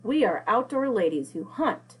We are outdoor ladies who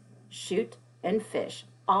hunt, shoot, and fish,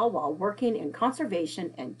 all while working in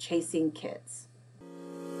conservation and chasing kids.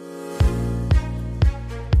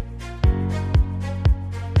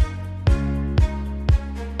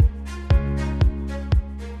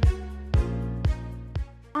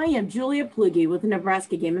 I am Julia Plugi with the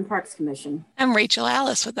Nebraska Game and Parks Commission. I'm Rachel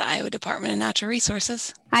Alice with the Iowa Department of Natural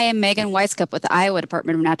Resources. I am Megan Weiskup with the Iowa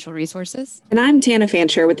Department of Natural Resources. And I'm Tana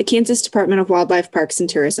Fancher with the Kansas Department of Wildlife, Parks, and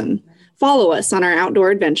Tourism. Follow us on our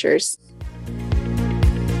outdoor adventures.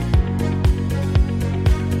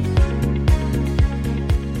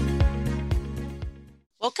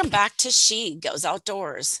 Welcome back to She Goes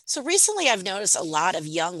Outdoors. So recently I've noticed a lot of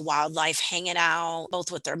young wildlife hanging out,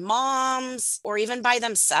 both with their moms or even by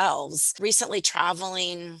themselves. Recently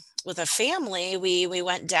traveling with a family, we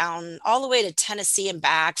went down all the way to Tennessee and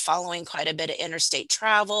back, following quite a bit of interstate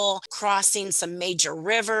travel, crossing some major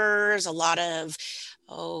rivers, a lot of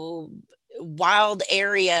wild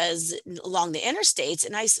areas along the interstates,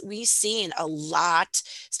 and we seen a lot,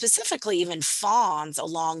 specifically even fawns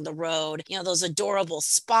along the road. You know, those adorable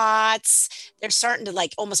spots. They're starting to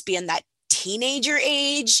like almost be in that teenager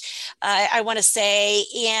age, I want to say,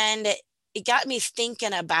 and it got me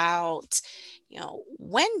thinking about, you know,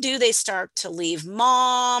 when do they start to leave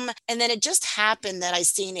mom? And then it just happened that I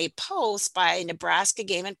seen a post by Nebraska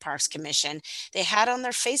Game and Parks Commission. They had on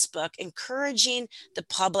their Facebook encouraging the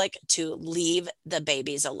public to leave the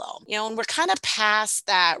babies alone. You know, and we're kind of past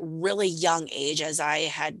that really young age, as I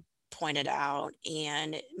had pointed out,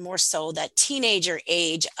 and more so that teenager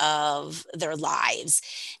age of their lives.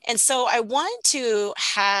 And so I wanted to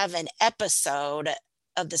have an episode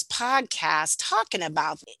of this podcast talking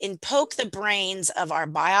about and poke the brains of our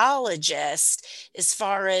biologists as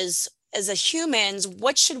far as a humans,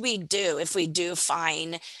 what should we do if we do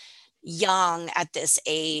find young at this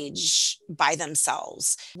age by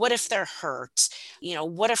themselves? What if they're hurt? You know,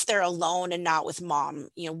 what if they're alone and not with mom?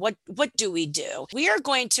 You know, what do we do? We are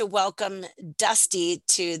going to welcome Dusty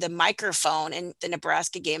to the microphone in the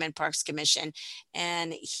Nebraska Game and Parks Commission,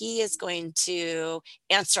 and he is going to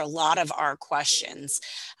answer a lot of our questions.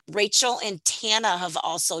 Rachel and Tana have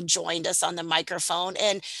also joined us on the microphone,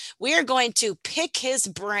 and we are going to pick his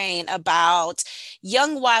brain about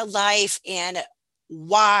young wildlife and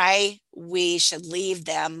why we should leave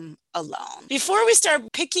them alone. Before we start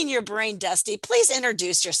picking your brain, Dusty, please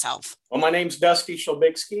introduce yourself. Well, my name's Dusty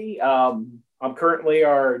Shelbicki. I'm currently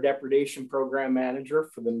our depredation program manager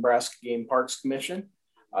for the Nebraska Game Parks Commission.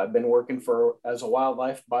 I've been working as a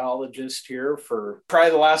wildlife biologist here for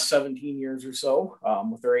probably the last 17 years or so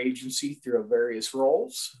with our agency through various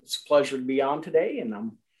roles. It's a pleasure to be on today, and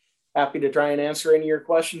I'm happy to try and answer any of your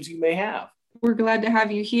questions you may have. We're glad to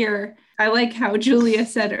have you here. I like how Julia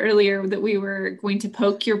said earlier that we were going to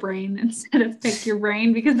poke your brain instead of pick your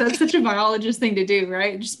brain, because that's such a biologist thing to do,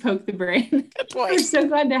 right? Just poke the brain. Good point. We're so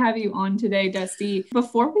glad to have you on today, Dusty.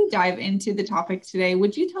 Before we dive into the topic today,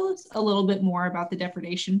 would you tell us a little bit more about the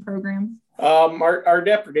depredation program? Our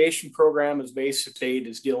depredation program is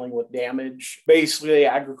dealing with damage, basically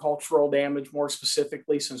agricultural damage, more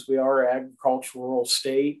specifically, since we are an agricultural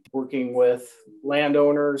state, working with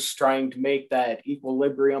landowners, trying to make that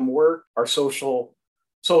equilibrium work. Our social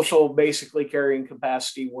basically carrying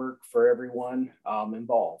capacity work for everyone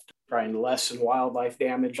involved, trying to lessen wildlife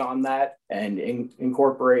damage on that and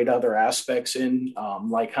incorporate other aspects in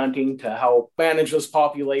like hunting to help manage those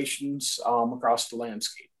populations across the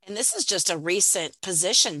landscape. And this is just a recent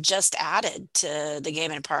position just added to the Game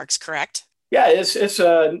and Parks, correct? Yeah, it's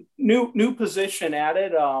a new position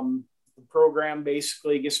added. The program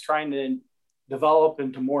basically just trying to develop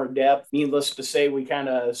into more depth. Needless to say, we kind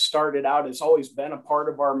of started out, it's always been a part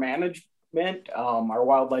of our management, our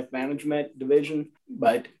wildlife management division,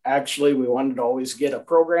 but actually we wanted to always get a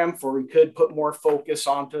program where we could put more focus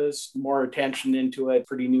onto this, more attention into it.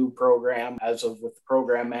 Pretty new program. As of with the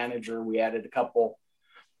program manager, we added a couple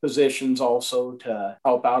positions also to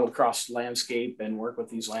help out across the landscape and work with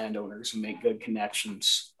these landowners and make good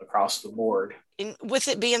connections across the board. And with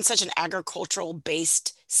it being such an agricultural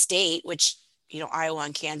based state, which, you know, Iowa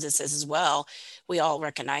and Kansas is as well, we all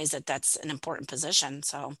recognize that that's an important position.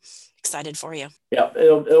 So excited for you. Yeah,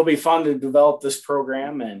 it'll be fun to develop this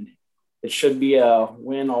program, and it should be a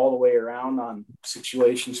win all the way around on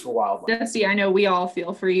situations for wildlife. Dusty, I know we all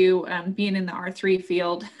feel for you being in the R3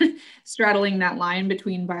 field, straddling that line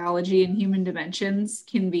between biology and human dimensions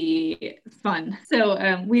can be fun.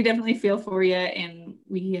 So we definitely feel for you, and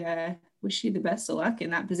we wish you the best of luck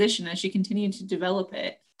in that position as you continue to develop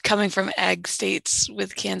it. Coming from ag states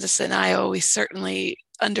with Kansas and Iowa, we certainly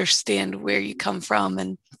understand where you come from.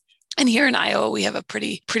 And here in Iowa, we have a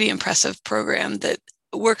pretty impressive program that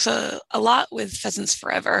works a lot with Pheasants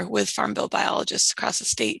Forever, with Farm Bill biologists across the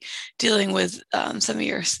state dealing with some of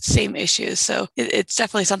your same issues. So it's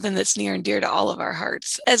definitely something that's near and dear to all of our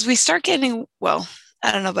hearts. As we start getting, well,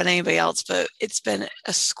 I don't know about anybody else, but it's been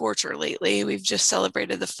a scorcher lately. We've just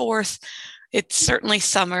celebrated the 4th. It's certainly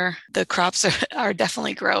summer. The crops are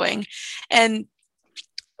definitely growing. And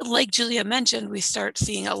like Julia mentioned, we start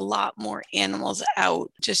seeing a lot more animals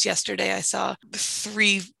out. Just yesterday, I saw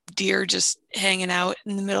 3 deer just hanging out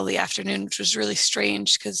in the middle of the afternoon, which was really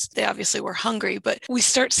strange because they obviously were hungry. But we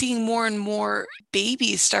start seeing more and more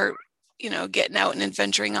babies start, getting out and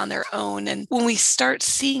adventuring on their own. And when we start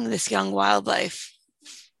seeing this young wildlife,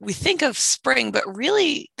 we think of spring, but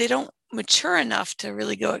really they don't mature enough to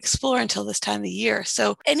really go explore until this time of year.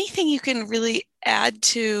 So anything you can really add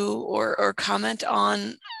to or comment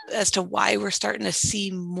on as to why we're starting to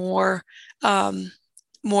see more,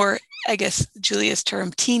 I guess Julia's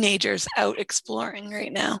term, teenagers out exploring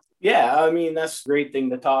right now? Yeah, I mean, that's a great thing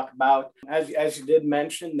to talk about. As you did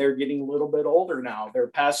mention, they're getting a little bit older now. They're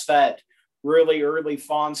past that really early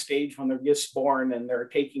fawn stage when they're just born and they're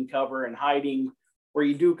taking cover and hiding where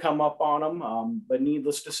you do come up on them. But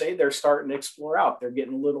needless to say, they're starting to explore out. They're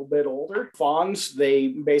getting a little bit older. Fawns, they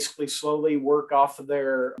basically slowly work off of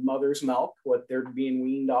their mother's milk, what they're being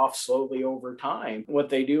weaned off slowly over time. What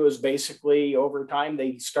they do is basically over time,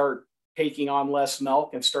 they start taking on less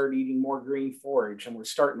milk and start eating more green forage. And we're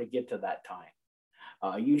starting to get to that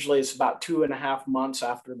time. Usually it's about 2.5 months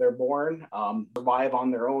after they're born, survive on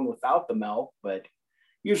their own without the milk, but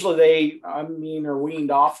usually they, are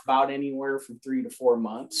weaned off about anywhere from 3 to 4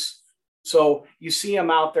 months. So you see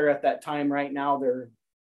them out there at that time right now. They're,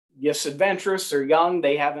 yes, adventurous. They're young.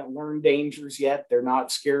 They haven't learned dangers yet. They're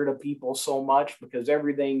not scared of people so much because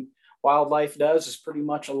everything wildlife does is pretty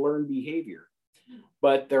much a learned behavior.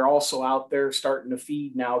 But they're also out there starting to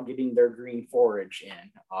feed now, getting their green forage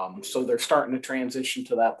in. So they're starting to transition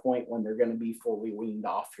to that point when they're going to be fully weaned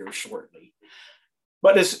off here shortly.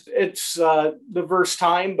 But it's a diverse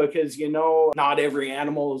time because, not every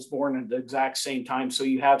animal is born at the exact same time. So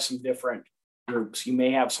you have some different groups. You may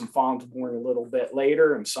have some fawns born a little bit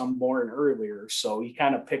later and some born earlier. So you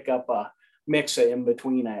kind of pick up a mix of in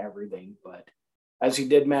between of everything. But as you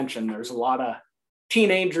did mention, there's a lot of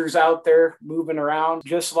teenagers out there moving around,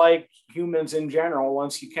 just like humans in general.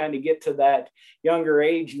 Once you kind of get to that younger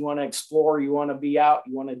age, you want to explore, you want to be out,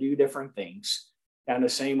 you want to do different things. And the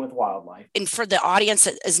same with wildlife. And for the audience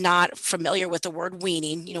that is not familiar with the word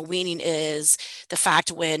weaning, weaning is the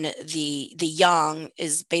fact when the young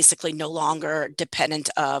is basically no longer dependent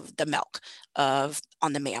of the milk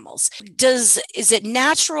on the mammals. Is it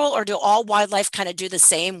natural, or do all wildlife kind of do the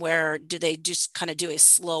same, where do they just kind of do a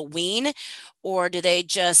slow wean, or do they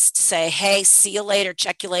just say, hey, see you later,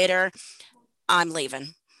 check you later, I'm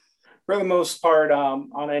leaving? For the most part,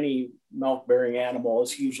 on any milk-bearing animal,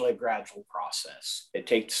 it's usually a gradual process. It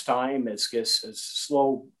takes time. It's just a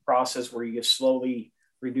slow process where you just slowly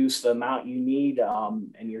reduce the amount you need,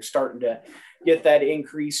 and you're starting to get that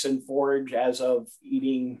increase in forage as of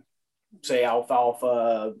eating, say,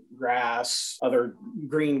 alfalfa, grass, other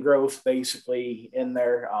green growth basically in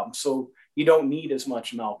there. So you don't need as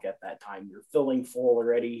much milk at that time. You're filling full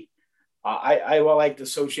already. I will like to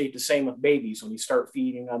associate the same with babies. When you start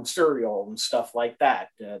feeding them cereal and stuff like that,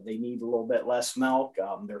 they need a little bit less milk.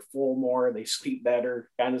 They're full more, they sleep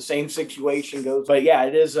better. Kind of same situation goes. But yeah,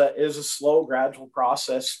 it is a slow, gradual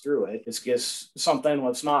process through it. It's just something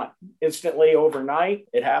that's not instantly overnight.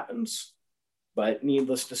 It happens. But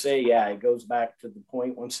needless to say, yeah, it goes back to the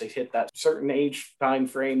point once they hit that certain age time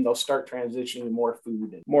frame, they'll start transitioning to more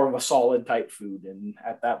food and more of a solid type food. And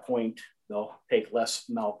at that point, they'll take less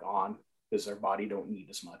milk on, because their body don't need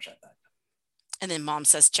as much at that time. And then mom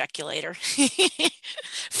says, check you later.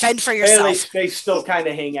 Fend for yourself. They still kind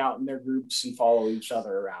of hang out in their groups and follow each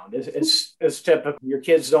other around. It's typical. Your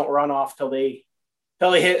kids don't run off till they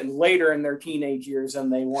hit later in their teenage years and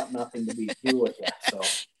they want nothing to do with it. So.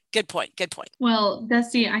 Good point. Well,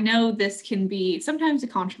 Dusty, I know this can be sometimes a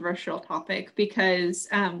controversial topic because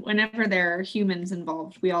whenever there are humans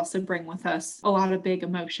involved, we also bring with us a lot of big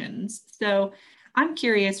emotions. So I'm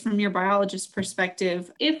curious, from your biologist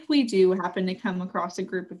perspective, if we do happen to come across a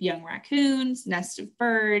group of young raccoons, nest of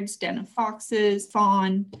birds, den of foxes,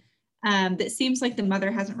 fawn, that seems like the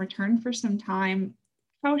mother hasn't returned for some time,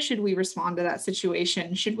 how should we respond to that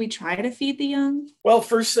situation? Should we try to feed the young? Well,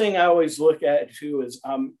 first thing I always look at too is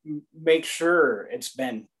make sure it's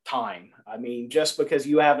been time. I mean, just because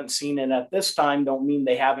you haven't seen it at this time don't mean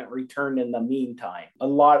they haven't returned in the meantime. A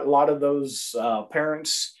lot of those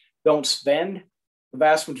parents don't spend the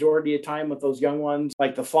vast majority of time with those young ones.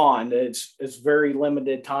 Like the fawn, it's very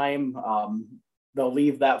limited time. they'll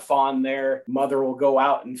leave that fawn there. Mother will go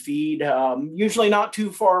out and feed, usually not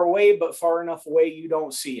too far away, but far enough away you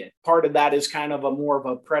don't see it. Part of that is kind of a more of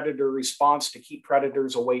a predator response to keep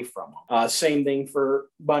predators away from them. Same thing for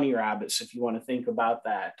bunny rabbits, if you want to think about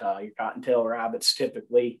that. Your cottontail rabbits,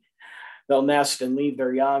 typically, they'll nest and leave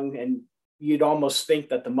their young, and you'd almost think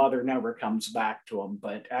that the mother never comes back to them,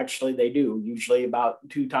 but actually they do, usually about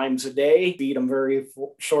 2 times a day, feed them very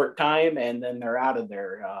short time, and then they're out of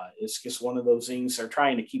there. It's just one of those things. They're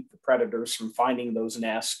trying to keep the predators from finding those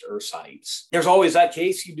nests or sites. There's always that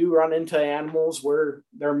case you do run into animals where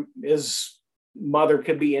there is mother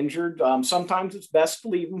could be injured. Sometimes it's best to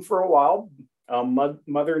leave them for a while.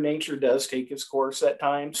 Mother Nature does take its course at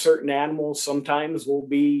times. Certain animals sometimes will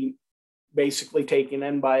be basically taken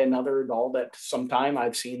in by another adult at some time.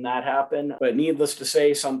 I've seen that happen. But needless to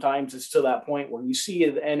say, sometimes it's to that point where you see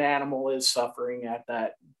an animal is suffering at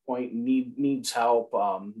that point and needs help.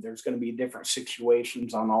 There's going to be different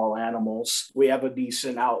situations on all animals. We have a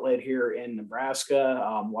decent outlet here in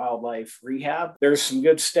Nebraska, Wildlife Rehab. There's some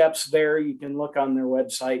good steps there. You can look on their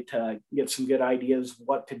website to get some good ideas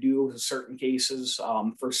what to do in certain cases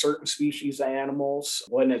for certain species of animals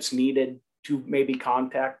when it's needed to maybe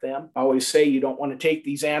contact them. I always say you don't want to take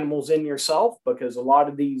these animals in yourself, because a lot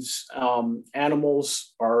of these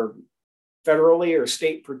animals are federally or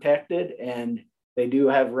state protected, and they do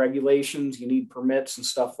have regulations. You need permits and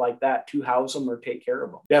stuff like that to house them or take care of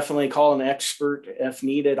them. Definitely call an expert if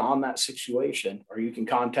needed on that situation, or you can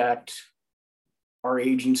contact our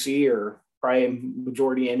agency, or probably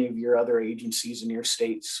majority any of your other agencies in your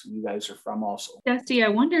states you guys are from also. Dusty, I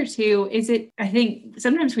wonder too, I think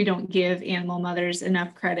sometimes we don't give animal mothers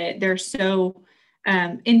enough credit. They're so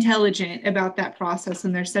intelligent about that process,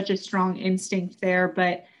 and there's such a strong instinct there.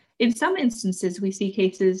 But in some instances, we see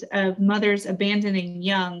cases of mothers abandoning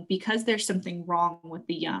young because there's something wrong with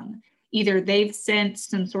the young. Either they've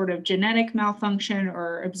sensed some sort of genetic malfunction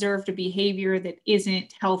or observed a behavior that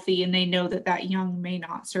isn't healthy, and they know that that young may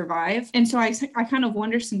not survive. And so I kind of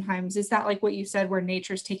wonder sometimes, is that like what you said, where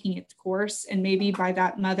nature's taking its course, and maybe by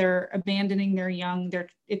that mother abandoning their young,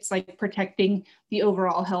 it's like protecting the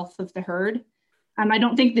overall health of the herd? I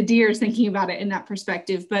don't think the deer is thinking about it in that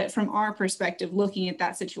perspective, but from our perspective, looking at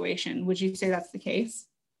that situation, would you say that's the case?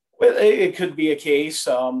 Well, it could be a case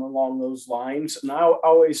along those lines. And I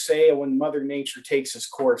always say when Mother Nature takes its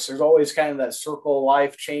course, there's always kind of that circle of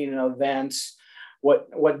life chain of events.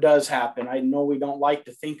 What does happen? I know we don't like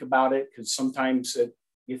to think about it, because sometimes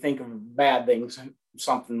you think of bad things,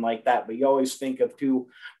 something like that, but you always think of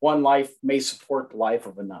one life may support the life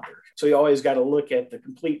of another. So you always got to look at the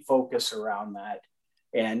complete focus around that.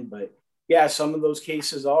 But yeah, some of those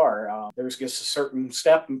cases there's just a certain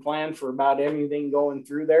step and plan for about anything going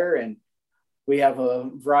through there. And we have a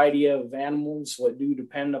variety of animals that do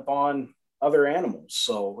depend upon other animals.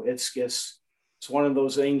 So it's one of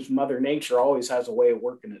those things. Mother Nature always has a way of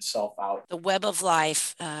working itself out. The web of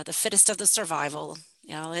life, the fittest of the survival,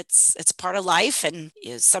 it's part of life, and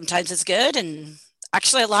sometimes it's good. And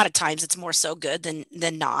actually a lot of times it's more so good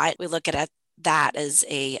than not. We look at that as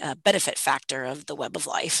a benefit factor of the web of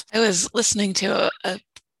life. I was listening to a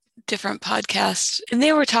different podcast, and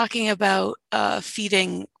they were talking about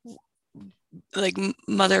feeding, like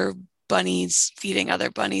mother bunnies feeding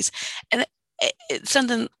other bunnies. And it's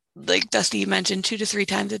something like Dusty, you mentioned 2 to 3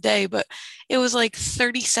 times a day, but it was like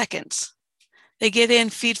 30 seconds. They get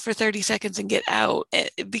in, feed for 30 seconds and get out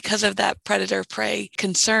because of that predator prey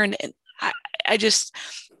concern. And I just,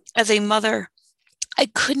 as a mother, I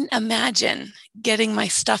couldn't imagine getting my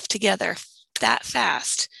stuff together that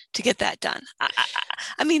fast to get that done.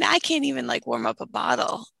 I mean, I can't even like warm up a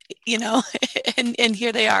bottle, and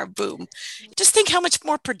here they are, boom. Just think how much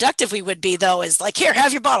more productive we would be, though, is like, here,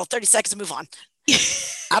 have your bottle, 30 seconds and move on.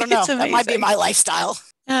 I don't know. That might be my lifestyle.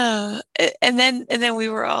 And then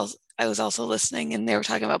I was also listening, and they were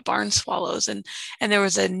talking about barn swallows, and there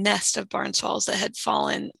was a nest of barn swallows that had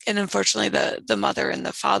fallen, and unfortunately the mother and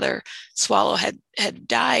the father swallow had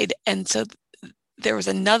died, and so there was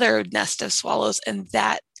another nest of swallows, and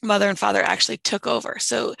that mother and father actually took over.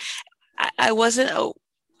 So I wasn't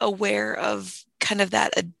aware of kind of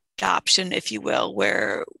that adoption, if you will,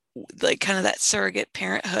 where like kind of that surrogate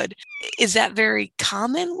parenthood. Is that very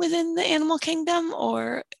common within the animal kingdom,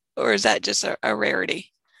 or is that just a rarity?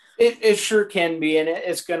 It sure can be, and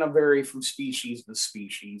it's going to vary from species to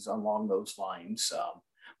species along those lines.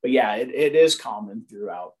 But yeah, it is common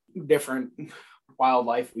throughout different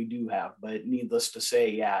wildlife we do have. But needless to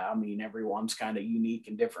say, yeah, I mean, everyone's kind of unique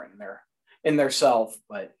and different in their self,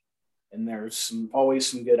 and there's always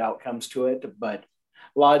some good outcomes to it. But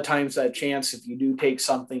a lot of times that chance, if you do take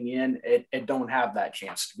something in, it don't have that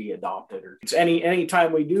chance to be adopted. Or it's any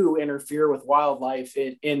time we do interfere with wildlife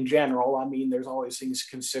in general, I mean, there's always things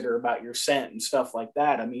to consider about your scent and stuff like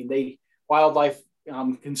that. I mean, wildlife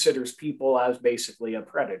considers people as basically a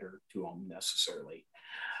predator to them necessarily.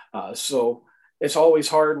 So it's always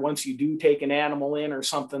hard once you do take an animal in or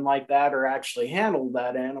something like that, or actually handle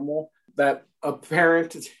that animal, that a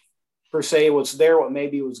parent per se was there, what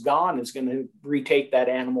maybe was gone, is going to retake that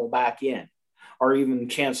animal back in, or even the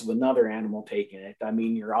chance of another animal taking it. I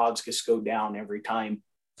mean, your odds just go down every time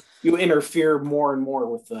you interfere more and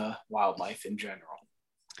more with the wildlife in general.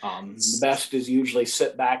 The best is usually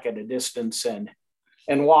sit back at a distance and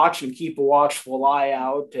watch and keep a watchful eye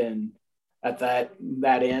out and at that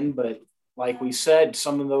end. But like we said,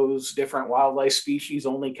 some of those different wildlife species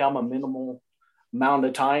only come a minimal amount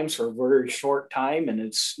of times for a very short time, and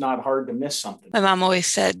it's not hard to miss something. My mom always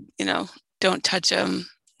said, don't touch them,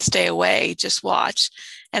 stay away, just watch.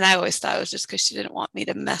 And I always thought it was just because she didn't want me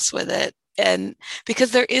to mess with it. And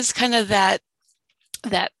because there is kind of that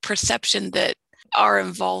perception that our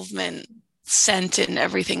involvement, scent and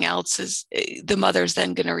everything else, is the mother's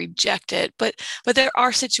then going to reject it. But there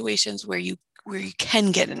are situations where you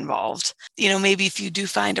can get involved. Maybe if you do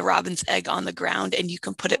find a robin's egg on the ground and you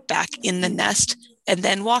can put it back in the nest and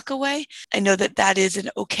then walk away. I know that is an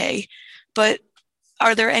okay, but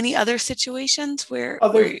are there any other situations where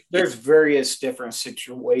there's various different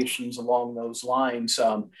situations along those lines?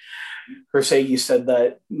 Per se, you said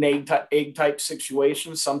that egg type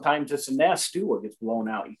situations, sometimes it's a nest too, what gets blown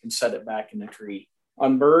out. You can set it back in the tree.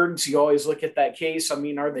 On birds, you always look at that case. I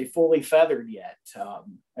mean, are they fully feathered yet?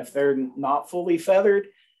 If they're not fully feathered,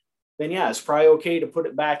 then yeah, it's probably okay to put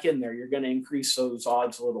it back in there. You're going to increase those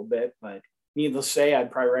odds a little bit, but needless to say,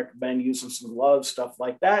 I'd probably recommend using some gloves, stuff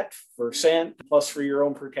like that for scent, plus for your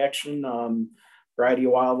own protection. Variety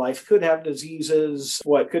of wildlife could have diseases.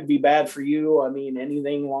 What could be bad for you? I mean,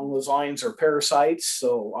 anything along those lines are parasites.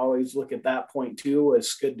 So always look at that point too.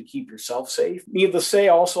 It's good to keep yourself safe. Needless to say,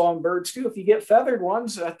 also on birds too, if you get feathered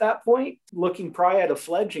ones at that point, looking probably at a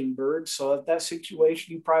fledgling bird. So at that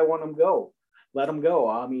situation, you probably want them go. Let them go.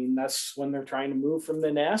 I mean, that's when they're trying to move from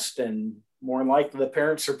the nest, and more than likely the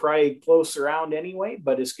parents are probably close around anyway,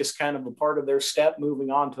 but it's just kind of a part of their step moving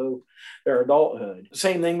on to their adulthood.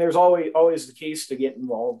 Same thing, there's always the case to get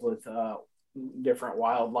involved with different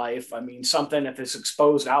wildlife. I mean, something if it's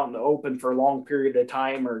exposed out in the open for a long period of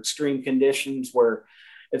time, or extreme conditions where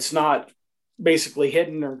it's not basically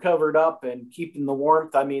hidden or covered up and keeping the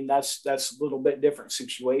warmth, I mean, that's a little bit different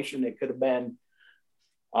situation. It could have been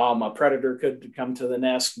a predator could come to the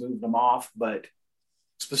nest, move them off, but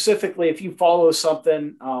specifically, if you follow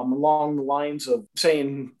something along the lines of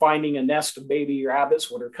saying finding a nest of baby rabbits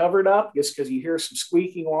that are covered up, just because you hear some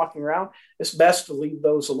squeaking walking around, it's best to leave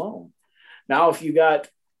those alone. Now, if you got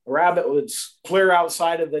a rabbit that's clear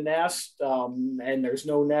outside of the nest and there's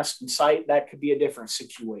no nest in sight, that could be a different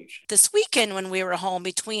situation. This weekend when we were home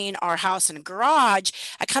between our house and garage,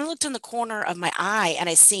 I kind of looked in the corner of my eye and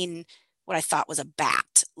I seen what I thought was a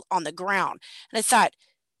bat on the ground. And I thought,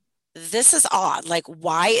 this is odd. Like,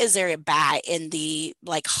 why is there a bat in the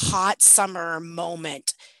hot summer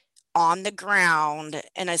moment on the ground?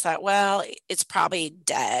 And I thought, well, it's probably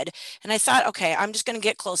dead. And I thought, okay, I'm just going to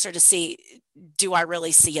get closer to see, do I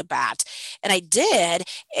really see a bat? And I did.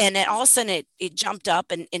 And then all of a sudden it jumped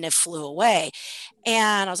up and it flew away.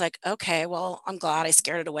 And I was like, okay, well, I'm glad I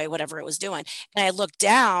scared it away, whatever it was doing. And I looked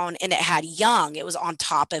down and it had young. It was on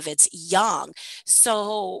top of its young.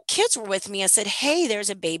 So kids were with me. I said, hey,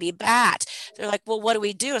 there's a baby bat. They're like, well, what do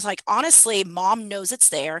we do? It's like, honestly, mom knows it's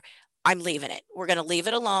there. I'm leaving it. We're going to leave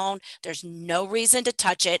it alone. There's no reason to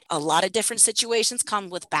touch it. A lot of different situations come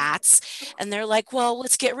with bats. And they're like, well,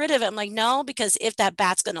 let's get rid of it. I'm like, no, because if that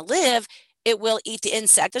bat's going to live, it will eat the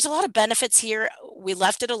insect. There's a lot of benefits here. We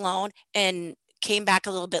left it alone and came back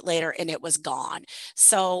a little bit later and it was gone.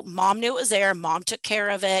 So mom knew it was there. Mom took care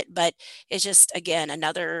of it. But it's just, again,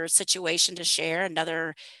 another situation to share,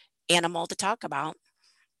 another animal to talk about.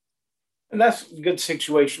 And that's a good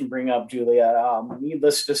situation to bring up, Julia.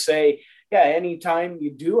 Needless to say, yeah, anytime you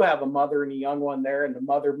do have a mother and a young one there and the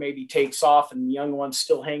mother maybe takes off and the young one's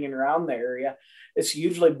still hanging around the area, it's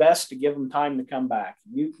usually best to give them time to come back.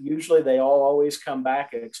 Usually they all always come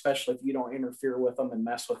back, especially if you don't interfere with them and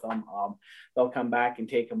mess with them. They'll come back and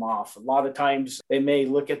take them off. A lot of times they may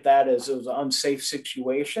look at that as it was an unsafe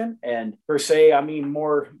situation. And per se, I mean,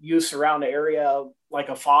 more use around the area like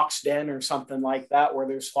a fox den or something like that, where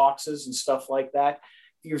there's foxes and stuff like that.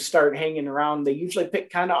 you start hanging around, they usually pick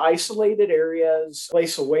kind of isolated areas,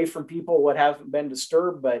 place away from people what haven't been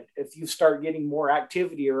disturbed. But if you start getting more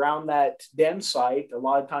activity around that den site, a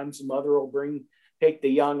lot of times the mother will take the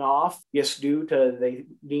young off, just due to they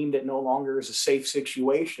deemed it no longer as a safe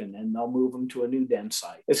situation, and they'll move them to a new den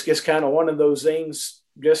site. It's just kind of one of those things.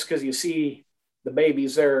 Just because you see the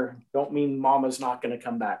babies there, don't mean mama's not going to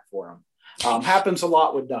come back for them. Happens a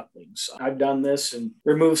lot with ducklings. I've done this and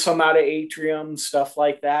removed some out of atriums, stuff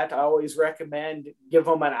like that. I always recommend give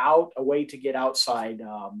them a way to get outside.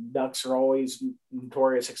 Ducks are always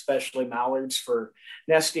notorious, especially mallards, for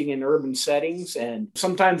nesting in urban settings. And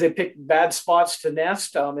sometimes they pick bad spots to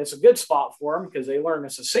nest. It's a good spot for them because they learn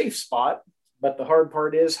it's a safe spot. But the hard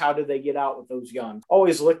part is, how do they get out with those young?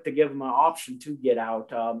 Always look to give them an option to get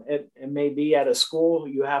out. It may be at a school,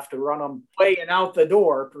 you have to run them away and out the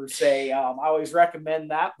door, per se. I always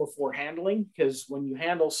recommend that before handling, because when you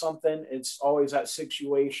handle something, it's always that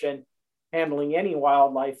situation. Handling any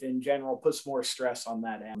wildlife in general puts more stress on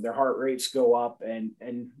that end. Their heart rates go up, and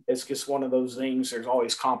it's just one of those things. There's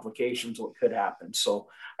always complications what could happen. So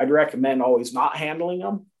I'd recommend always not handling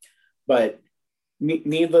them. But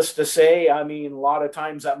needless to say, I mean, a lot of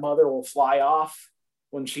times that mother will fly off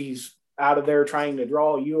when she's out of there trying to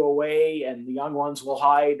draw you away, and the young ones will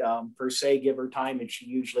hide. Per se, give her time, and she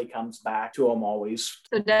usually comes back to them always.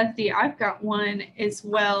 So Dusty, I've got one as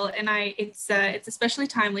well, and it's especially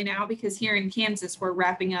timely now because here in Kansas we're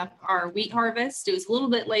wrapping up our wheat harvest. It was a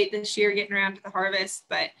little bit late this year getting around to the harvest,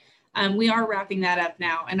 but we are wrapping that up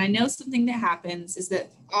now. And I know something that happens is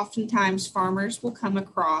that oftentimes farmers will come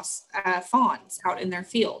across fawns out in their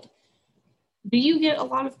field. Do you get a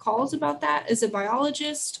lot of calls about that as a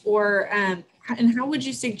biologist, or and how would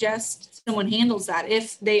you suggest someone handles that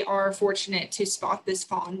if they are fortunate to spot this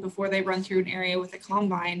fawn before they run through an area with a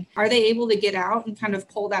combine? Are they able to get out and kind of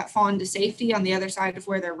pull that fawn to safety on the other side of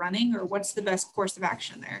where they're running, or what's the best course of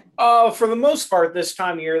action there? For the most part, this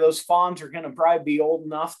time of year, those fawns are going to probably be old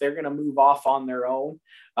enough. They're going to move off on their own.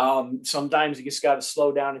 Sometimes you just got to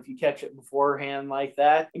slow down if you catch it beforehand like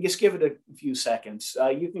that, and just give it a few seconds.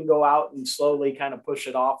 You can go out and slowly kind of push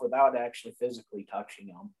it off without actually physically touching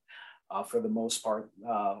them. For the most part,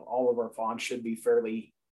 all of our fawns should be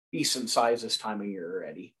fairly decent size this time of year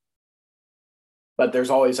already. But there's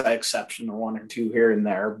always an exception, or one or two here and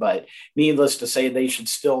there. But needless to say, they should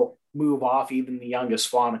still move off. Even the youngest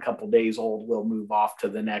fawn, a couple days old, will move off to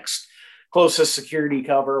the next closest security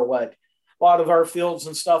cover. What a lot of our fields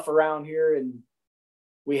and stuff around here, and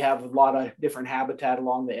we have a lot of different habitat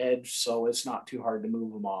along the edge, so it's not too hard to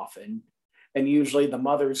move them off. And usually the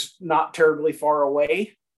mother's not terribly far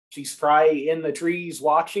away. She's probably in the trees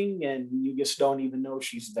watching, and you just don't even know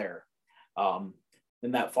she's there. And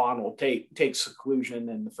that fawn will take seclusion,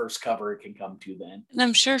 and the first cover it can come to then. And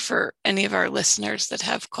I'm sure for any of our listeners that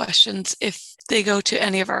have questions, if they go to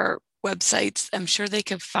any of our websites, I'm sure they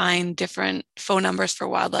could find different phone numbers for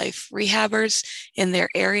wildlife rehabbers in their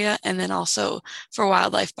area, and then also for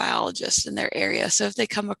wildlife biologists in their area. So if they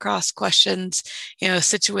come across questions,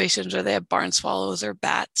 situations where they have barn swallows or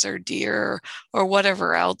bats or deer or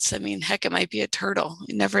whatever else, I mean, heck, it might be a turtle.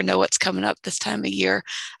 You never know what's coming up this time of year,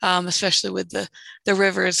 especially with the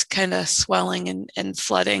rivers kind of swelling and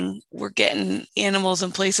flooding. We're getting animals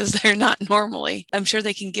in places they're not normally. I'm sure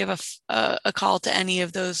they can give a call to any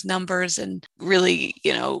of those numbers and really,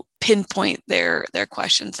 pinpoint their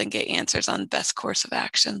questions and get answers on the best course of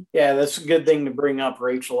action. Yeah, that's a good thing to bring up,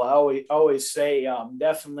 Rachel. I always say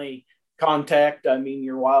definitely contact,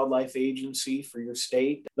 your wildlife agency for your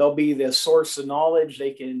state. They'll be the source of knowledge.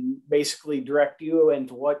 They can basically direct you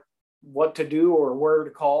into what to do or where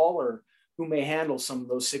to call or who may handle some of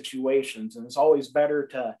those situations. And it's always better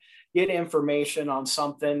to get information on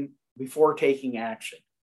something before taking action,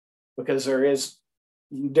 because there is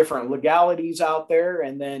different legalities out there,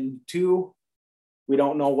 and then two, we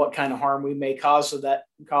don't know what kind of harm we may cause to that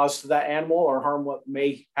animal, or harm what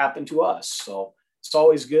may happen to us. So it's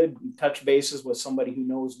always good to touch bases with somebody who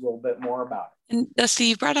knows a little bit more about it. And Dusty,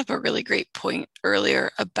 you brought up a really great point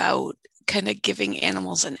earlier about kind of giving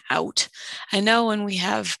animals an out. I know when we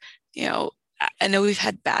have, I know we've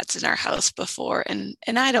had bats in our house before, and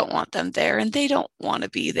I don't want them there, and they don't want to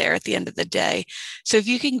be there at the end of the day. So if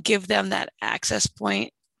you can give them that access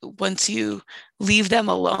point, once you leave them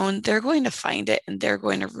alone, they're going to find it, and they're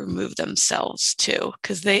going to remove themselves too,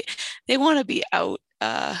 because they want to be out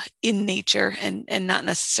in nature and not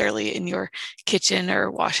necessarily in your kitchen or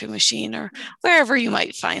washing machine or wherever you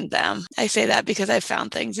might find them. I say that because I've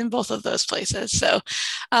found things in both of those places. So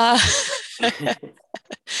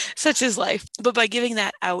such is life. But by giving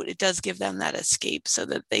that out, it does give them that escape so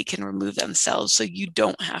that they can remove themselves. So you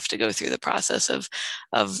don't have to go through the process of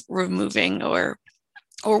removing or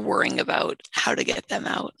worrying about how to get them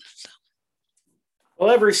out. Well,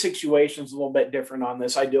 every situation is a little bit different on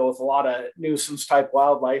this. I deal with a lot of nuisance type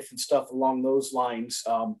wildlife and stuff along those lines.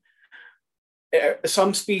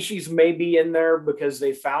 Some species may be in there because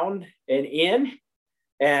they found an inn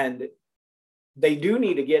and they do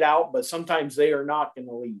need to get out, but sometimes they are not going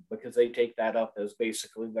to leave because they take that up as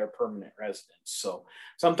basically their permanent residence. So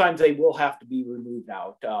sometimes they will have to be removed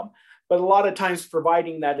out. But a lot of times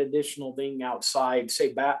providing that additional thing outside,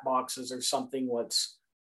 say bat boxes or something what's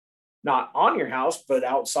not on your house, but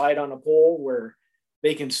outside on a pole where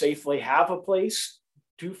they can safely have a place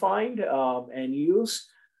to find and use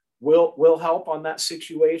will help on that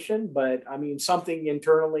situation. But I mean, something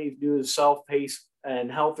internally due to self-paced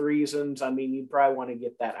and health reasons, I mean, you probably want to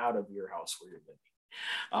get that out of your house where you're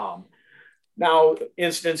living. Now,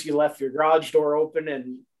 instance, you left your garage door open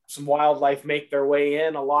and some wildlife make their way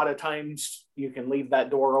in. A lot of times you can leave that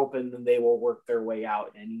door open and they will work their way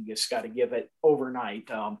out, and you just got to give it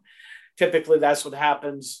overnight. Typically, that's what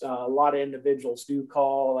happens. A lot of individuals do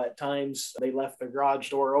call at times. They left their garage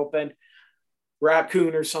door open.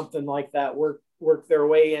 Raccoon or something like that work their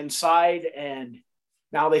way inside, and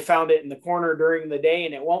now they found it in the corner during the day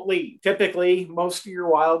and it won't leave. Typically, most of your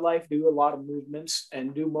wildlife do a lot of movements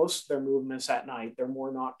and do most of their movements at night. They're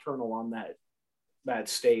more nocturnal on that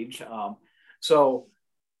stage. So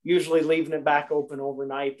usually leaving it back open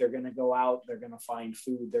overnight, they're going to go out, they're going to find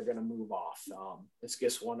food, they're going to move off. It's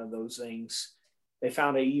just one of those things. They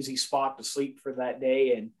found an easy spot to sleep for that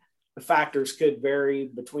day, and the factors could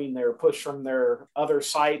vary between their push from their other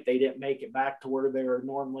site. They didn't make it back to where they were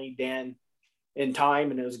normally den in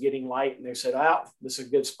time, and it was getting light, and they said, oh, this is a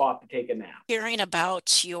good spot to take a nap. Hearing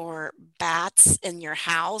about your bats in your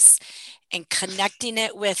house and connecting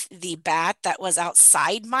it with the bat that was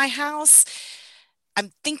outside my house, I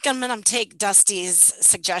think I'm going to take Dusty's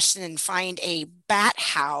suggestion and find a bat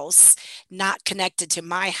house not connected to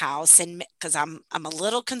my house, and because I'm a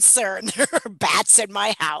little concerned there are bats in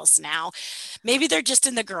my house now. Maybe they're just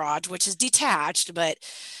in the garage, which is detached, but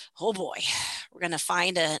oh boy, we're going to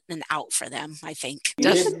find an out for them, I think.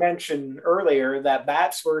 You did mention earlier that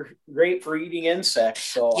bats were great for eating insects.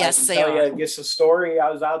 So yes, I can tell you just a story.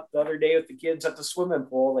 I was out the other day with the kids at the swimming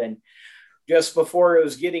pool, and just before it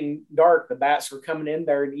was getting dark, the bats were coming in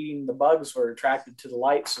there and eating the bugs were attracted to the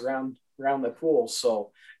lights around the pool.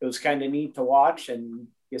 So it was kind of neat to watch and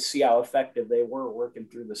you see how effective they were working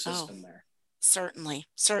through the system there. Certainly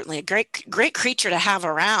a great creature to have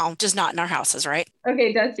around, just not in our houses, right?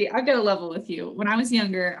 Okay, Dusty, I've got to level with you. When I was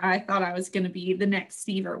younger, I thought I was going to be the next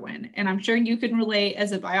Steve Irwin, and I'm sure you can relate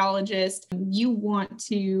as a biologist. You want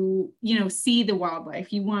to, see the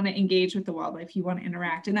wildlife. You want to engage with the wildlife. You want to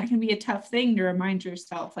interact, and that can be a tough thing to remind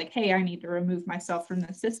yourself, like, hey, I need to remove myself from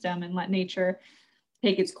the system and let nature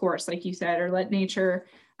take its course, like you said, or let nature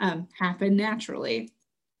happen naturally.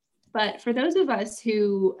 But for those of us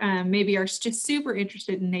who maybe are just super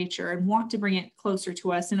interested in nature and want to bring it closer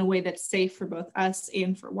to us in a way that's safe for both us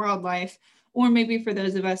and for wildlife, or maybe for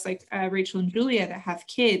those of us like Rachel and Julia that have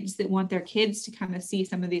kids that want their kids to kind of see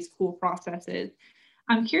some of these cool processes,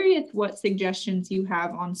 I'm curious what suggestions you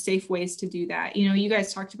have on safe ways to do that. You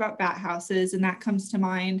guys talked about bat houses, and that comes to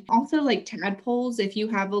mind. Also, like tadpoles, if you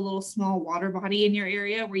have a little small water body in your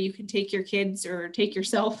area where you can take your kids or take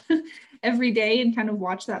yourself every day and kind of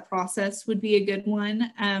watch that process would be a good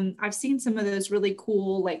one. I've seen some of those really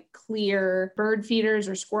cool, like clear bird feeders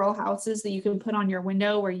or squirrel houses that you can put on your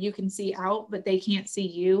window where you can see out, but they can't see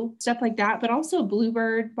you, stuff like that. But also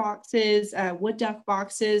bluebird boxes, wood duck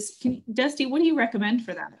boxes. Dusty, what do you recommend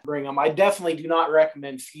for that? Bring them. I definitely do not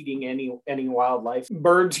recommend feeding any wildlife.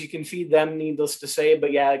 Birds, you can feed them, needless to say,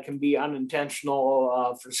 but yeah, it can be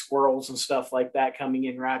unintentional for squirrels and stuff like that coming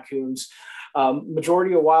in, raccoons.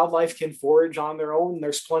 Majority of wildlife can forage on their own.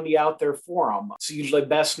 There's plenty out there for them. It's usually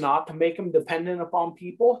best not to make them dependent upon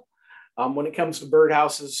people. When it comes to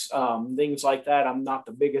birdhouses, things like that, I'm not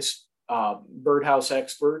the biggest birdhouse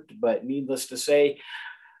expert, but needless to say,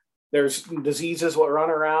 there's diseases what run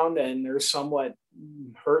around, and there's somewhat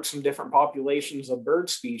hurt some different populations of bird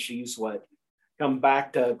species. What come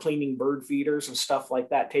back to cleaning bird feeders and stuff like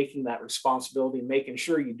that, taking that responsibility and making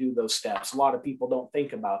sure you do those steps. A lot of people don't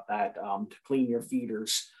think about that, to clean your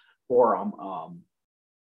feeders for them.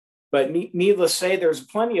 But needless to say, there's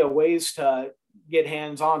plenty of ways to get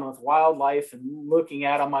hands-on with wildlife and looking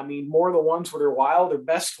at them, I mean, more the ones that are wild are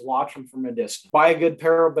best to watch them from a distance. Buy a good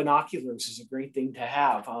pair of binoculars is a great thing to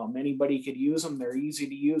have. Anybody could use them. They're easy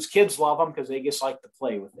to use. Kids love them because they just like to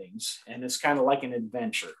play with things, and it's kind of like an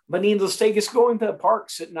adventure. But needless to say, just going to the park,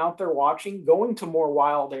 sitting out there watching, going to more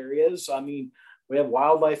wild areas. I mean, we have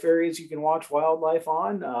wildlife areas you can watch wildlife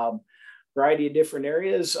on, variety of different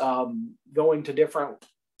areas, going to different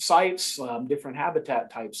sites, different habitat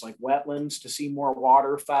types like wetlands to see more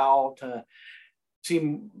waterfowl, to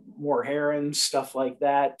see more herons, stuff like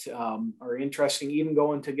that are interesting. Even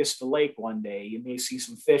going to just the lake one day, you may see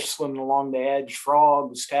some fish swimming along the edge,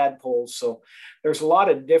 frogs, tadpoles. So there's a lot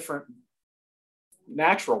of different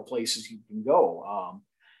natural places you can go.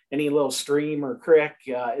 Any little stream or creek,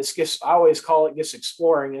 it's just, I always call it just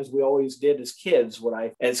exploring, as we always did as kids.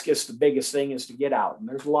 It's just the biggest thing is to get out, and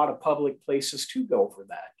there's a lot of public places to go for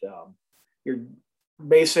that. Your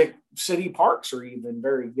basic city parks are even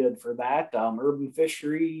very good for that. Urban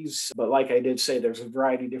fisheries, but like I did say, there's a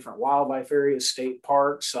variety of different wildlife areas, state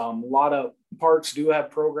parks. A lot of parks do have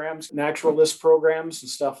programs, naturalist programs and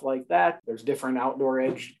stuff like that. There's different outdoor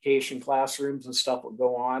education classrooms and stuff that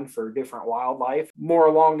go on for different wildlife, more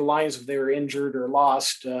along the lines of they're injured or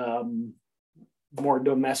lost. More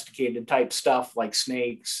domesticated type stuff like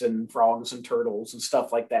snakes and frogs and turtles and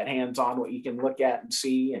stuff like that, hands-on, what you can look at and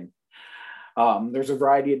see. And there's a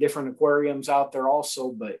variety of different aquariums out there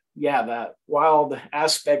also, but yeah, that wild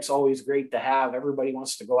aspect's always great to have. Everybody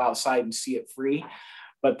wants to go outside and see it free.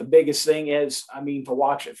 But the biggest thing is, I mean, to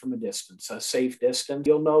watch it from a distance, a safe distance.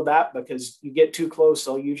 You'll know that because you get too close,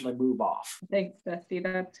 they'll usually move off. Thanks, Dusty.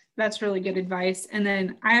 That's really good advice. And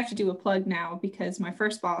then I have to do a plug now because my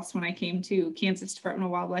first boss when I came to Kansas Department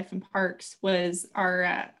of Wildlife and Parks was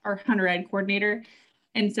our hunter ed coordinator.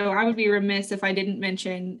 And so I would be remiss if I didn't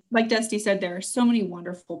mention, like Dusty said, there are so many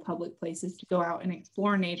wonderful public places to go out and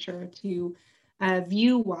explore nature, to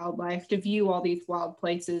view wildlife, to view all these wild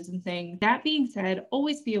places and things. That being said,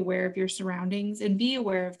 always be aware of your surroundings and be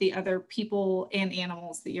aware of the other people and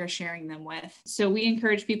animals that you're sharing them with. So we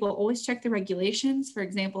encourage people always check the regulations. For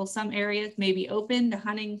example, some areas may be open to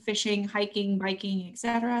hunting, fishing, hiking, biking,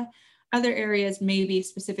 etc. Other areas may be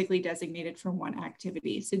specifically designated for one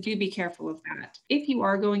activity. So do be careful of that. If you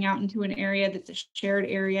are going out into an area that's a shared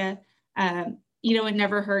area, it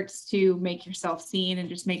never hurts to make yourself seen and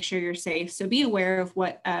just make sure you're safe. So be aware of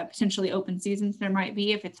what potentially open seasons there might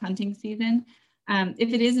be if it's hunting season.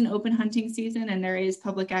 If it is an open hunting season and there is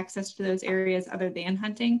public access to those areas other than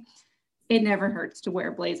hunting, it never hurts to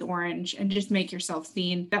wear blaze orange and just make yourself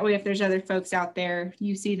seen. That way, if there's other folks out there,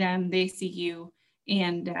 you see them, they see you,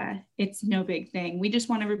 and it's no big thing. We just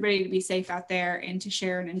want everybody to be safe out there and to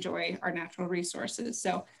share and enjoy our natural resources.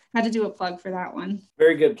 So had to do a plug for that one.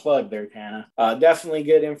 Very good plug there, Tana. Definitely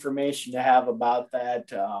good information to have about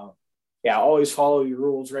that. Always follow your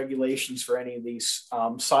rules, regulations for any of these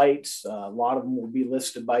sites. A lot of them will be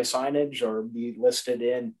listed by signage or be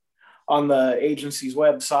listed on the agency's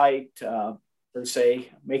website. Per se,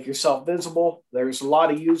 make yourself visible. There's a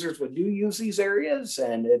lot of users that do use these areas,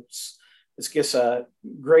 and it's just a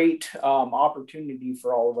great opportunity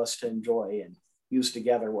for all of us to enjoy and use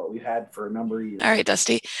together what we've had for a number of years. All right,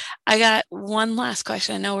 Dusty, I got one last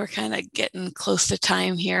question. I know we're kind of getting close to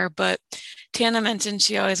time here, but Tana mentioned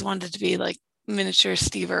she always wanted to be like miniature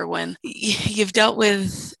Steve Irwin. You've dealt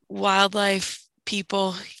with wildlife,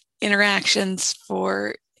 people, interactions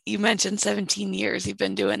for, you mentioned 17 years you've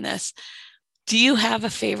been doing this. Do you have a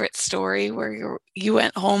favorite story where you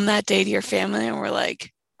went home that day to your family and were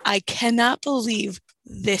like, I cannot believe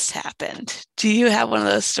this happened? Do you have one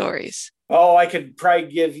of those stories? Oh, I could probably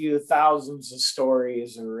give you thousands of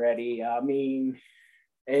stories already. I mean,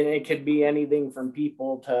 and it could be anything from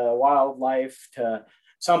people to wildlife to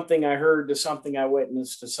something I heard to something I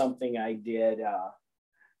witnessed to something I did.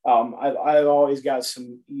 I've always got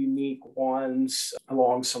some unique ones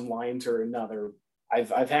along some lines or another.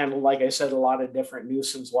 I've handled, like I said, a lot of different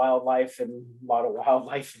nuisance wildlife and a lot of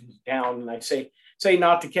wildlife in town. And I say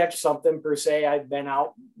not to catch something per se. I've been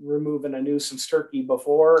out removing a nuisance turkey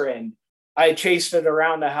before, and I chased it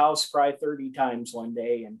around the house probably 30 times one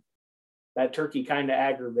day, and that turkey kind of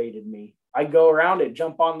aggravated me. I'd go around it,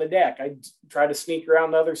 jump on the deck. I'd try to sneak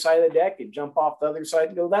around the other side of the deck and jump off the other side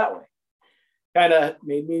and go that way. Kind of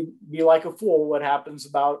made me be like a fool. What happens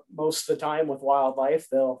about most of the time with wildlife,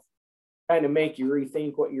 they'll kind of make you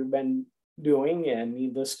rethink what you've been doing. And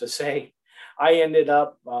needless to say, I ended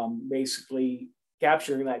up basically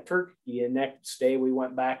capturing that turkey. And next day we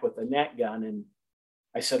went back with a net gun, and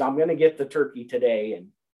I said, I'm going to get the turkey today. And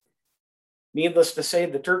Needless to say,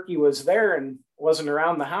 the turkey was there and wasn't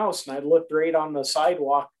around the house. And I looked right on the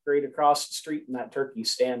sidewalk right across the street, and that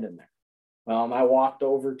turkey's standing there. I walked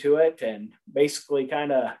over to it and basically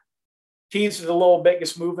kind of teased it a little bit,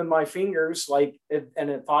 just moving my fingers and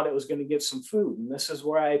it thought it was going to get some food. And this is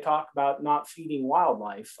where I talk about not feeding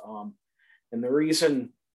wildlife. And the reason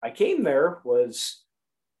I came there was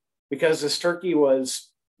because this turkey was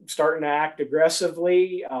starting to act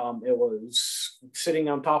aggressively. It was sitting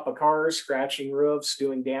on top of cars, scratching roofs,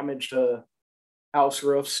 doing damage to house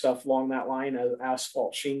roofs, stuff along that line of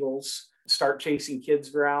asphalt shingles, start chasing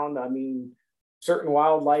kids around. I mean, certain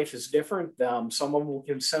wildlife is different. Some of them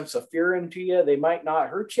can sense a fear into you. They might not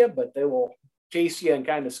hurt you, but they will chase you and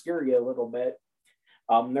kind of scare you a little bit.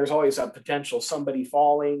 There's always a potential somebody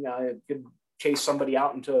falling. It could chase somebody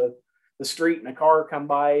out into the street and a car come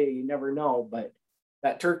by. You never know. But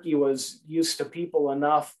that turkey was used to people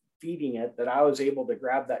enough feeding it that I was able to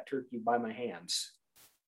grab that turkey by my hands.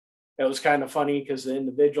 It was kind of funny because the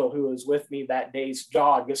individual who was with me that day's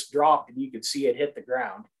jaw just dropped and you could see it hit the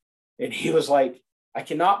ground. And he was like, I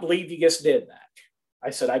cannot believe you just did that. I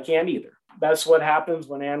said, I can't either. That's what happens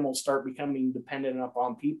when animals start becoming dependent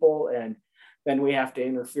upon people, and then we have to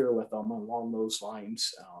interfere with them along those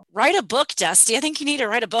lines. Write a book, Dusty. I think you need to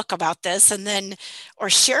write a book about this, and then, or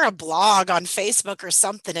share a blog on Facebook or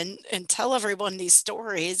something, and tell everyone these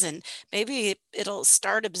stories, and maybe it'll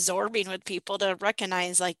start absorbing with people to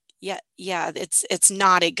recognize, like, yeah, it's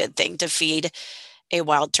not a good thing to feed a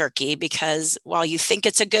wild turkey, because while you think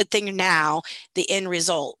it's a good thing now, the end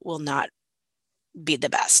result will not be the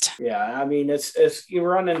best. Yeah, I mean, it's you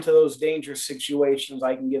run into those dangerous situations.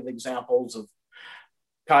 I can give examples of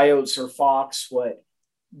coyotes or fox what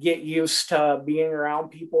get used to being around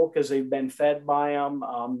people because they've been fed by them,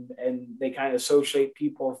 and they kind of associate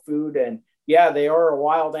people with food. And yeah, they are a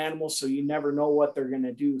wild animal, so you never know what they're going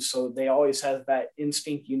to do. So they always have that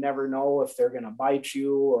instinct. You never know if they're going to bite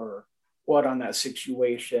you or what on that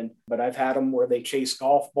situation. But I've had them where they chase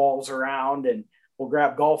golf balls around and will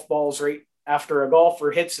grab golf balls right after a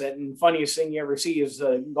golfer hits it. And funniest thing you ever see is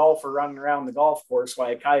a golfer running around the golf course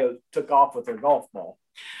while a coyote took off with their golf ball,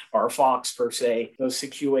 or a fox per se. Those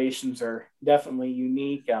situations are definitely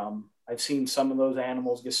unique. I've seen some of those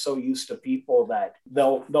animals get so used to people that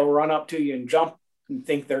they'll run up to you and jump and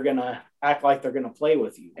think they're going to act like they're going to play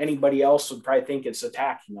with you. Anybody else would probably think it's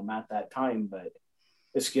attacking them at that time, but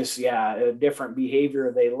it's just, a different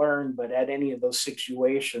behavior they learn. But at any of those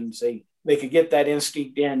situations, they could get that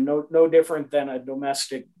instinct in. No different than a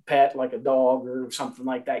domestic pet like a dog or something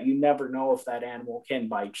like that. You never know if that animal can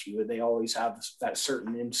bite you. They always have that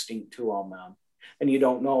certain instinct to them. And you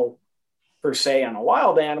don't know per se on a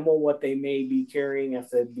wild animal what they may be carrying,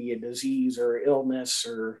 if it'd be a disease or illness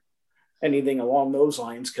or anything along those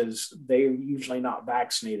lines, because they're usually not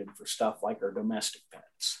vaccinated for stuff like our domestic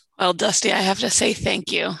pets. Well, Dusty, I have to say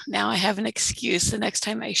thank you. Now I have an excuse. The next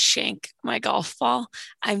time I shank my golf ball,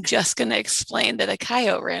 I'm just going to explain that a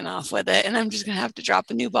coyote ran off with it, and I'm just going to have to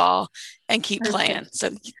drop a new ball and keep playing.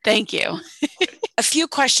 So thank you. A few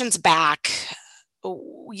questions back,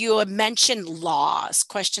 you had mentioned laws,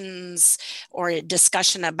 questions or a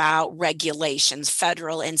discussion about regulations,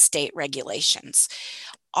 federal and state regulations.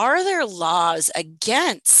 Are there laws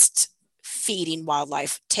against feeding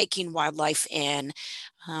wildlife, taking wildlife in?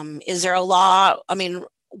 Is there a law? I mean,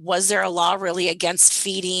 was there a law really against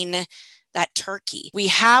feeding that turkey? We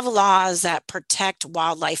have laws that protect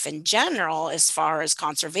wildlife in general as far as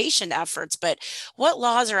conservation efforts, but what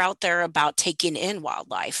laws are out there about taking in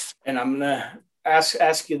wildlife? And I'm going to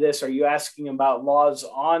ask you this. Are you asking about laws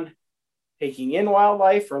on taking in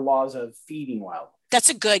wildlife or laws of feeding wildlife? That's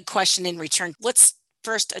a good question in return. Let's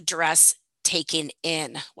first address taking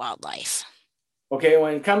in wildlife. Okay,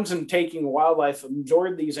 when it comes in taking wildlife, the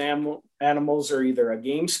majority of these animals are either a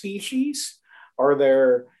game species or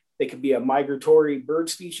they could be a migratory bird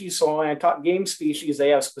species. So when I talk game species, they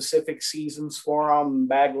have specific seasons for them,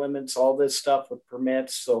 bag limits, all this stuff with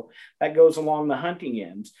permits. So that goes along the hunting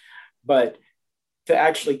ends. But to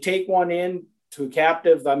actually take one in to a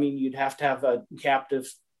captive, I mean, you'd have to have a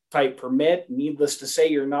captive type permit. Needless to say,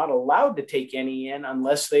 you're not allowed to take any in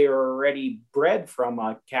unless they are already bred from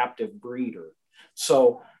a captive breeder.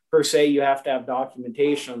 So per se, you have to have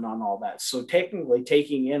documentation on all that. So technically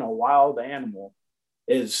taking in a wild animal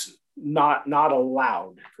is not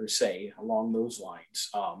allowed per se along those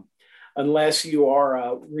lines, unless you are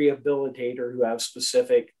a rehabilitator who have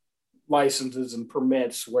specific licenses and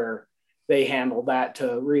permits where they handle that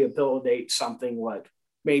to rehabilitate something what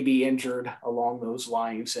may be injured along those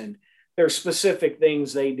lines. And there's specific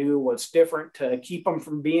things they do what's different to keep them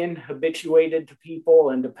from being habituated to people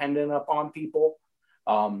and dependent upon people.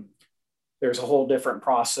 there's a whole different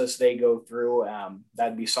process they go through.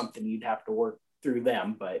 That'd be something you'd have to work through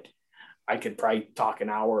them, but I could probably talk an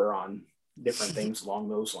hour on different things along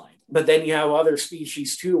those lines. But then you have other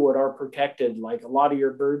species too, what are protected. Like a lot of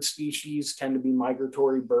your bird species tend to be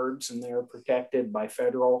migratory birds, and they're protected by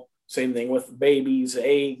federal. Same thing with babies,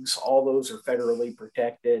 eggs, all those are federally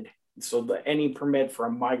protected. So any permit for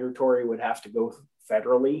a migratory would have to go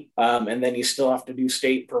federally. And then you still have to do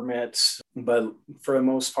state permits. But for the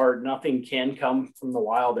most part, nothing can come from the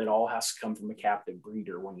wild. It all has to come from a captive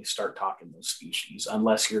breeder when you start talking those species,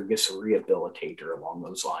 unless you're just a rehabilitator along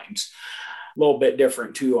those lines. A little bit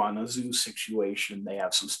different too on a zoo situation. They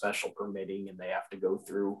have some special permitting and they have to go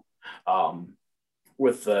through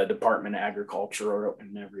with the Department of Agriculture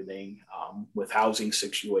and everything, with housing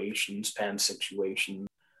situations, pen situations.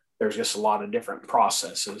 There's just a lot of different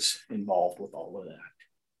processes involved with all of that.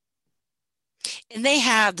 And they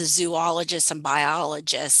have the zoologists and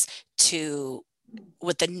biologists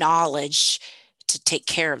with the knowledge to take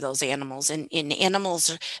care of those animals. And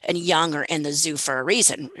animals and young are in the zoo for a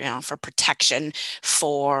reason, for protection,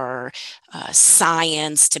 for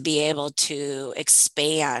science, to be able to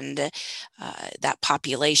expand that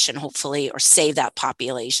population, hopefully, or save that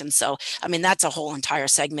population. So, I mean, that's a whole entire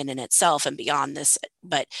segment in itself and beyond this.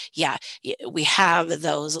 But yeah, we have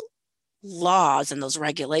those laws and those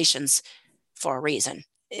regulations for a reason.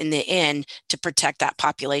 In the end, to protect that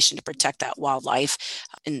population, to protect that wildlife.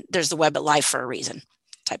 And there's the Web of Life for a reason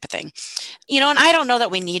type of thing. And I don't know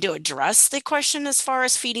that we need to address the question as far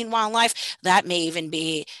as feeding wildlife. That may even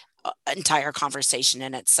be an entire conversation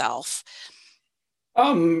in itself.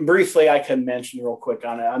 Briefly, I can mention real quick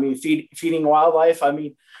on it. I mean, feeding wildlife, I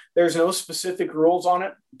mean, there's no specific rules on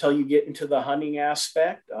it until you get into the hunting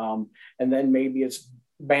aspect. And then maybe it's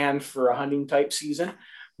banned for a hunting type season.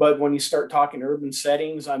 But when you start talking urban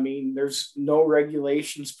settings, I mean, there's no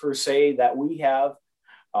regulations per se that we have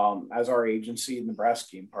as our agency,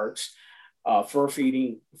 Nebraska Game Parks, for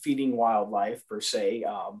feeding wildlife per se.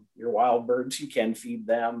 Your wild birds, you can feed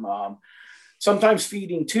them. Sometimes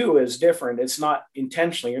feeding too is different. It's not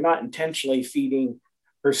intentionally. You're not intentionally feeding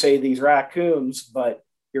per se these raccoons, but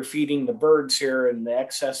you're feeding the birds here, and the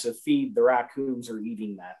excessive feed, the raccoons are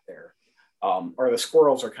eating that there, or the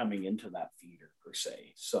squirrels are coming into that feeder per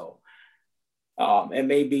se. So and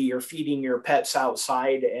maybe you're feeding your pets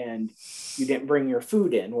outside and you didn't bring your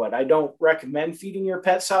food in. What I don't recommend feeding your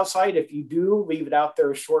pets outside. If you do, leave it out there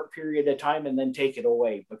a short period of time and then take it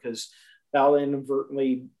away, because that'll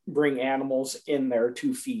inadvertently bring animals in there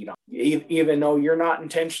to feed them. Even though you're not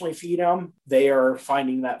intentionally feeding them, they are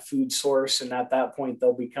finding that food source, and at that point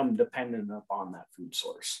they'll become dependent upon that food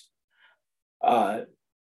source.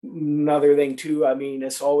 Another thing too, I mean,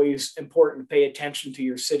 it's always important to pay attention to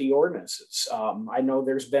your city ordinances. I know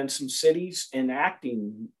there's been some cities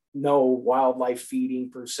enacting no wildlife feeding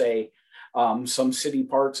per se. Some city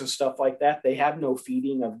parks and stuff like that, they have no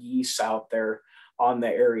feeding of geese out there on the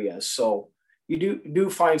area. So you do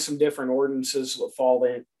find some different ordinances that fall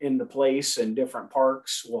into place, and different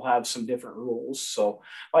parks will have some different rules. So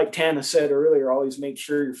like Tana said earlier, always make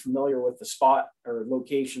sure you're familiar with the spot or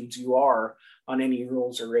locations you are on any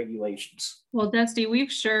rules or regulations. Well, Dusty,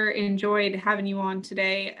 we've sure enjoyed having you on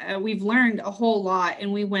today. We've learned a whole lot,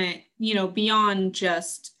 and we went, beyond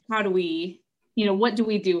just how do we, what do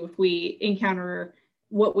we do if we encounter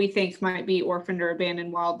what we think might be orphaned or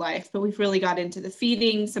abandoned wildlife, but we've really got into the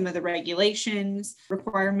feeding, some of the regulations,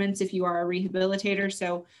 requirements if you are a rehabilitator.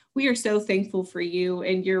 So we are so thankful for you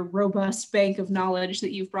and your robust bank of knowledge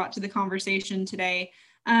that you've brought to the conversation today.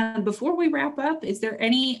 Before we wrap up, is there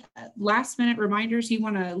any last minute reminders you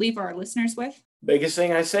want to leave our listeners with? Biggest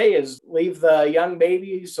thing I say is leave the young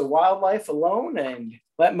babies of wildlife alone and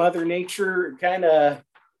let Mother Nature kind of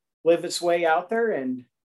live its way out there and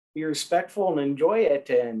be respectful and enjoy it.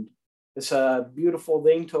 And it's a beautiful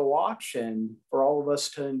thing to watch and for all of us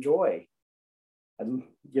to enjoy. I'd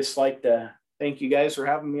just like to thank you guys for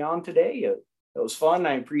having me on today. It was fun.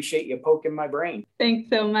 I appreciate you poking my brain. Thanks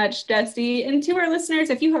so much, Dusty. And to our listeners,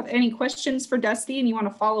 if you have any questions for Dusty and you want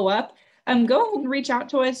to follow up, go ahead and reach out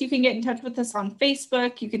to us. You can get in touch with us on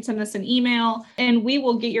Facebook. You can send us an email and we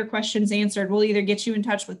will get your questions answered. We'll either get you in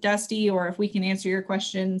touch with Dusty, or if we can answer your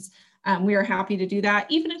questions, we are happy to do that.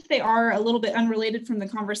 Even if they are a little bit unrelated from the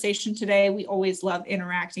conversation today, we always love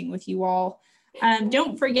interacting with you all.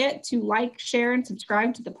 Don't forget to like, share, and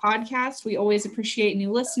subscribe to the podcast. We always appreciate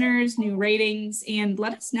new listeners, new ratings, and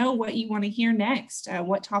let us know what you want to hear next,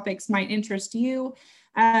 what topics might interest you,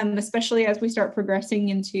 especially as we start progressing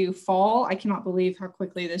into fall. I cannot believe how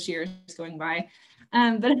quickly this year is going by.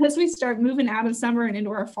 But as we start moving out of summer and into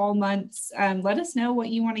our fall months, let us know what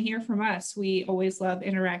you want to hear from us. We always love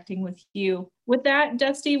interacting with you. With that,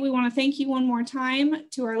 Dusty, we want to thank you one more time.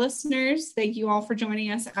 To our listeners, thank you all for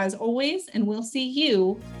joining us as always, and we'll see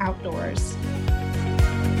you outdoors.